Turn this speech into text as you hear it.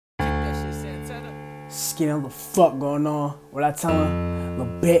Skinny, what the fuck going on? What I tell him?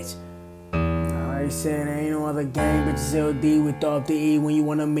 Little bitch. I said there ain't no other gang but just LD with the up the E when you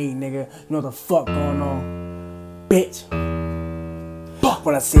wanna meet, nigga. You know what the fuck going on? Bitch.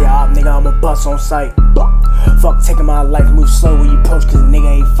 When I see a op, nigga, I'm a bust on sight. Fuck taking my life, move slow when you approach, cause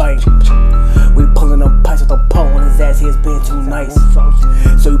nigga ain't fight. We pulling up pipes with the pole on his ass, he has been too nice.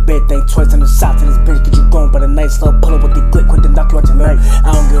 So you better think twice on the shot to this bitch, get you going by the night. Slow pull up with the glick, quick to knock you out tonight.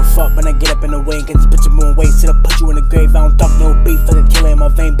 I don't give a fuck when I get up in the way and get this bitch moving weight. Sit up, put you in the grave, I don't talk no beef, fuck a killer in my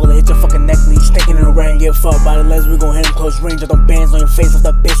vein, bullet hit your fucking neck, leave stinking in the rain. Give a fuck by the legs, we gon' hit him close range. With them bands on your face, off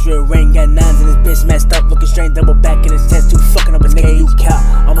that bitch real rain. Got nines in this bitch, messed up, looking strange, double back in his chest, two fucking up his nigga, you cow.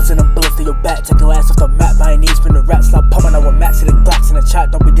 Almost in a bullet through your back, take your ass off the map, by your knees, spin the rap, stop pumping out with max to the Glocks in the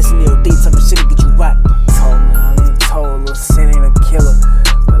chat, don't be dissing the OD, type of shit to get you whacked. Told little sin ain't a killer,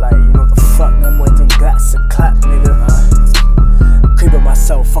 but like, you know what the fuck, no more than glass to clap, nigga. Creeping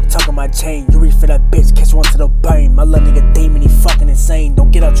myself, fuck talking my chain, you reach for that bitch, catch one to the brain. My little nigga demon, he fucking insane,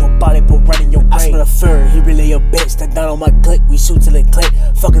 don't get out your body, but run in your brain. I smell a fur, he really a bitch, stand down on my click, we shoot till it click.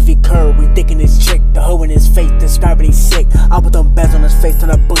 Fuck if he curve, we thinking this trick, the hoe in his face, describing he's sick. I put them bands on his face, turn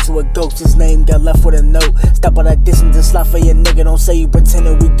that boot to a ghost, his name got left with a note. Stop all that distance, just slide for your nigga, don't say you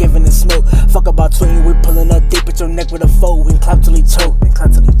pretending we giving the smoke. Fuck about 20, we pulling up deep at your neck with a foe, and clap till he choke, and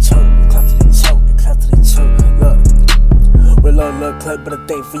clap till he choke, and clap till he choke, and clap till he choke. Look. With a little clip, but a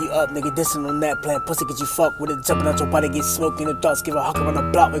day for you up, nigga. Dissing on that plan, pussy get you fucked with it. Jumping out your body, get smoked in the dark. Give a hawk around the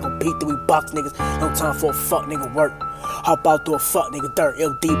block, we gon' beat till we box, niggas. No time for a fuck nigga work. Hop out through a fuck nigga dirt.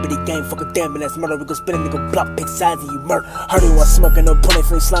 LD, but he game, fuck a damn, and that's murder. We gon' spin a nigga block, pick sides, and you murk. Heard you want smoking, no pulling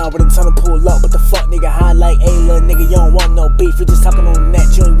free slime, but it's time to pull up. But the fuck nigga high like, hey, little nigga, you don't want no beef. You just talking on the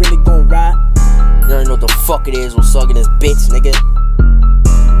net, you ain't really gon' ride. You already know what the fuck it is, we're sucking this bitch, nigga.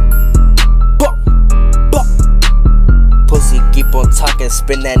 Pussy keep on talking,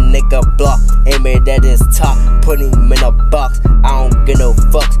 spin that nigga block. Aim it at his top, put him in a box. I don't give no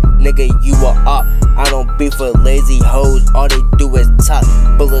fucks, nigga, you a op. I don't be for lazy hoes, all they do is talk.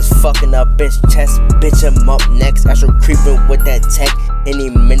 Bullets fucking up bitch chest, bitch I'm up next. Astro creeping with that tech, any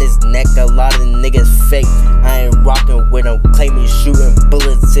minute's neck. A lot of niggas fake, I ain't rocking with them. Claiming shooting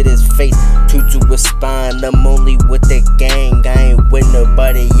bullets to his face. Tutu with spine, I'm only with the gang. I ain't with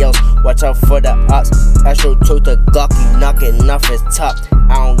nobody else, watch out for the ops. Astro told the Glocky, knocking off his top.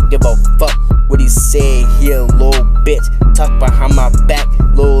 I don't give a fuck what he said, he a little bitch. Talk behind my back,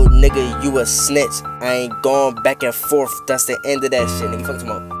 little nigga, you a snitch. I ain't going back and forth, that's the end of that shit, nigga, fuck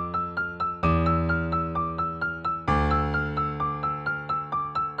tomorrow.